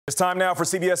It's time now for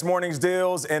CBS Mornings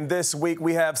Deals, and this week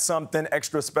we have something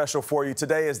extra special for you.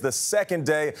 Today is the second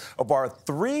day of our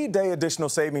 3-day additional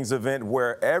savings event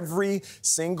where every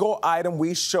single item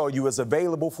we show you is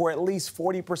available for at least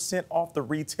 40% off the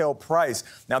retail price.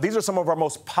 Now, these are some of our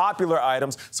most popular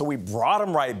items, so we brought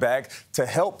them right back to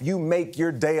help you make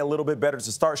your day a little bit better.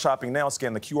 To start shopping now,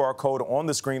 scan the QR code on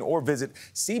the screen or visit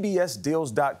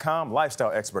cbsdeals.com.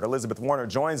 Lifestyle expert Elizabeth Warner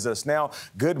joins us now.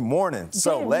 Good morning.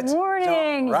 Good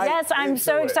morning. Yes, I'm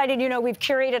so excited. You know, we've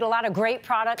curated a lot of great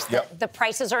products. The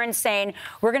prices are insane.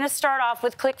 We're going to start off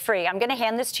with click-free. I'm going to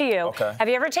hand this to you. Okay. Have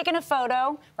you ever taken a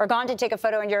photo or gone to take a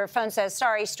photo and your phone says,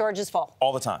 sorry, storage is full?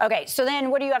 All the time. Okay, so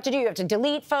then what do you have to do? You have to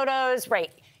delete photos,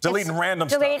 right? Deleting random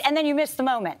stuff. And then you miss the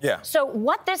moment. Yeah. So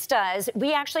what this does,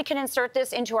 we actually can insert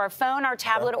this into our phone, our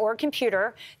tablet, or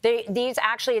computer. These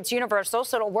actually, it's universal,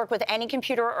 so it'll work with any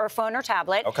computer or phone or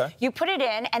tablet. Okay. You put it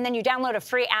in, and then you download a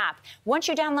free app. Once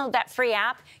you download that free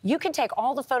app, you can take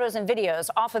all the photos and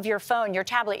videos off of your phone, your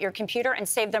tablet, your computer, and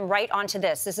save them right onto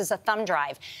this. This is a thumb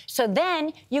drive. So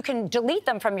then you can delete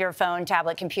them from your phone,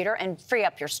 tablet, computer, and free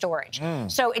up your storage.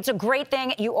 So it's a great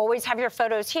thing. You always have your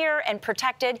photos here and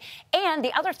protected. And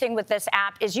the other thing with this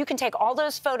app is you can take all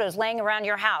those photos laying around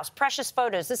your house, precious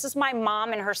photos. This is my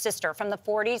mom and her sister from the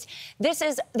 40s. This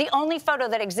is the only photo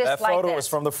that exists like this. That photo is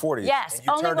from the 40s. Yes, and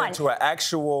you only turned one. it into an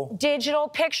actual digital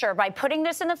picture by putting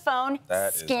this in the phone,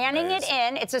 scanning it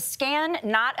in. It's a scan,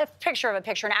 not a picture of a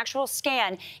picture, an actual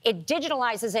scan. It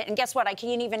digitalizes it, and guess what? I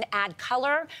can even add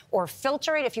color or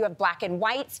filter it if you have black and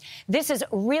whites. This is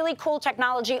really cool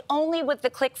technology, only with the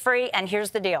click-free, and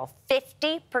here's the deal.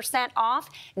 50% off,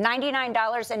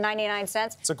 $99.99.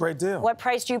 It's a great deal. What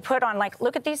price do you put on, like,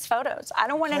 look at these photos? I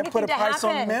don't want anything put a to price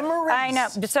happen. on memories. I know.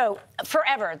 So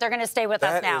forever, they're going to stay with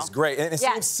us now. That is great. And it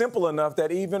seems simple enough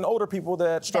that even older people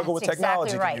that struggle with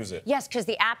technology can use it. Yes, because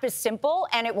the app is simple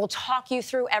and it will talk you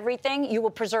through everything. You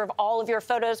will preserve all of your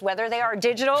photos, whether they are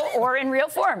digital or in real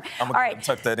form. I'm going to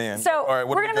tuck that in. So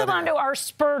we're going to move on to our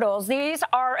Spurtles. These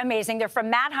are amazing. They're from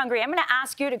Mad Hungry. I'm going to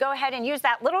ask you to go ahead and use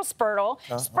that little Spurtle.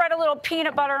 Spread a little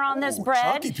peanut butter on this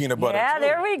bread. Chunky peanut butter, Yeah, too.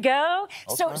 there we go.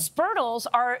 Okay. So Spurtles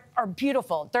are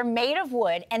beautiful. They're made of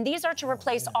wood, and these are to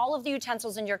replace all of the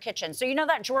utensils in your kitchen. So you know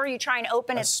that drawer you try and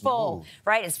open, it's full,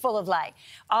 right? It's full of like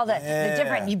all the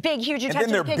different big, huge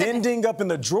utensils. And then they're bending up in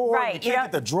the drawer. Right. You can't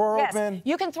get the drawer open.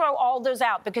 You can throw all those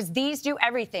out because these do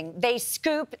everything. They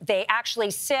scoop, they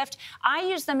actually sift. I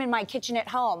use them in my kitchen at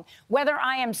home. Whether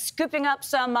I am scooping up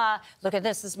some, look at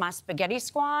this is my spaghetti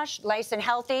squash, nice and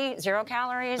healthy, 0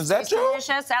 calories. Is that true?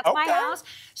 Delicious. That's my house.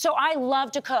 So I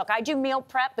love to cook. I do meal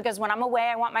prep because when I'm away,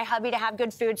 I want my hubby to have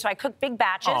good food, so I cook big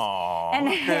batches. And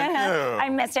I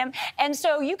miss him. And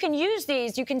so you can use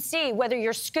these. You can see whether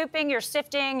you're scooping, you're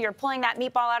sifting, you're pulling that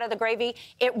meatball out of the gravy.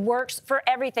 It works for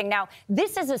everything. Now,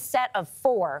 this is a set of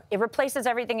 4. It replaces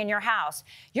everything in your house.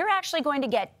 You're actually going to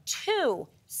get 2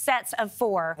 sets of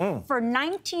 4 for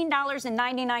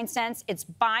 $19.99. It's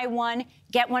buy one,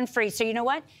 get one free. So you know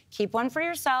what? Keep one for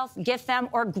yourself, gift them,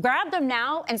 or grab them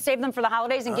now and save them for the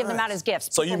holidays and give them out as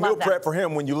gifts. So you meal prep for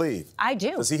him when you leave? I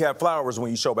do. Does he have flowers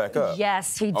when you show back up?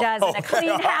 Yes, he does. In a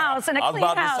clean house. In a clean house. I was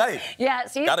about to say.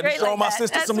 Yes, he's Gotta be great showing like my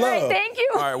sister some love. Thank you.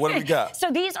 All right, what do we got?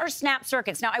 So these are snap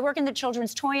circuits. Now, I work in the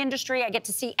children's toy industry. I get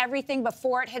to see everything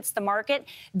before it hits the market.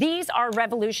 These are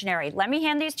revolutionary. Let me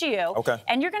hand these to you. Okay.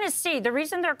 And you're going to see the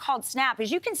reason they're called snap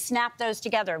is you can snap those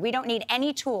together. We don't need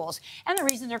any tools. And the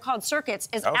reason they're called circuits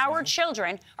is our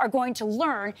children are going to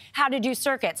learn how to do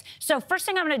circuits. So first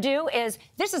thing I'm going to do is,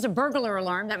 this is a burglar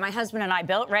alarm that my husband and I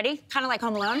built. Ready? Kind of like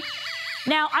Home Alone.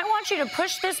 Now, I want you to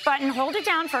push this button, hold it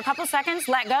down for a couple seconds,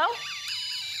 let go.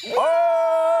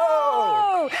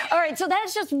 Oh! All right, so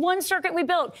that's just one circuit we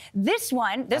built. This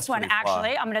one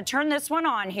actually, I'm going to turn this one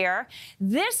on here.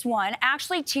 This one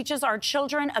actually teaches our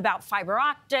children about fiber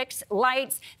optics,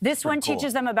 lights. This one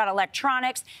teaches them about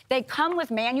electronics. They come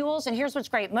with manuals, and here's what's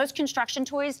great. Most construction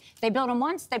toys, they build them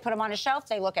once, they put them on a shelf,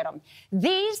 they look at them.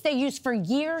 These, they use for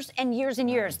years and years and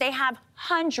years. They have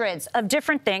hundreds of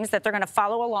different things that they're going to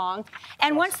follow along.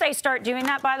 And once they start doing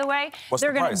that, by the way,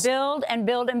 they're going to build and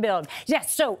build and build.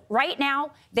 Yes, so right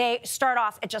now, they start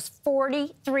off at just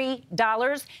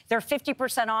 $43. They're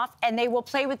 50% off, and they will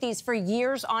play with these for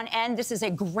years on end. This is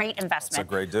a great investment. It's a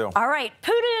great deal. All right,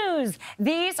 Poodoos.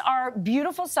 These are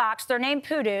beautiful socks. They're named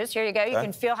Poodoos. Here you go. You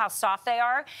can feel how soft they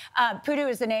are. Poodoo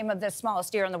is the name of the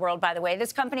smallest deer in the world, by the way.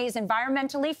 This company is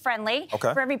environmentally friendly.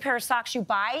 For every pair of socks you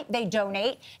buy, they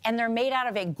donate, and they're made out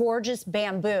of a gorgeous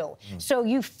bamboo. So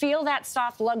you feel that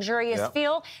soft, luxurious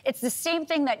feel. It's the same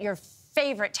thing that your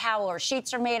favorite towel or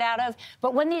sheets are made out of.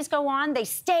 But when these go on, they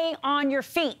stay on your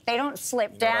feet. They don't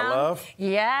slip down. What I love?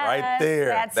 Yes. Right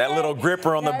there. That little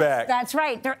gripper on the back. That's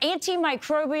right. They're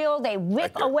antimicrobial. They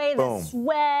whip away the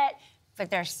sweat, but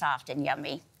they're soft and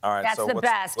yummy. All right, that's so the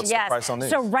best. What's the price on these?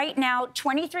 So right now,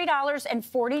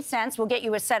 $23.40 will get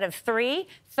you a set of 3.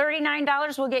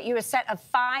 $39 will get you a set of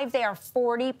 5. They are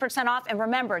 40% off. And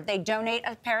remember, they donate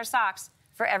a pair of socks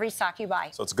for every sock you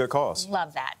buy. So it's a good cause.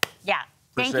 Love that. Yeah.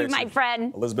 Appreciate Thank you, my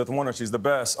friend. Elizabeth Warner, she's the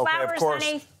best. Okay, flowers, of course,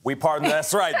 honey. we partner.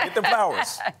 That's right. Get the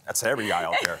flowers. That's every guy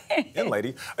out there. And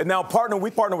lady. Now,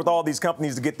 we partner with all these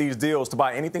companies to get these deals. To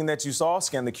buy anything that you saw,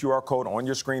 scan the QR code on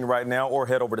your screen right now or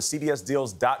head over to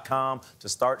cbsdeals.com to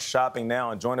start shopping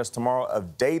now. And join us tomorrow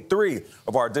of day 3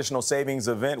 of our additional savings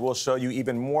event. We'll show you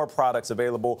even more products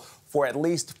available for at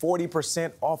least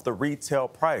 40% off the retail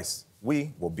price.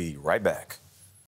 We will be right back.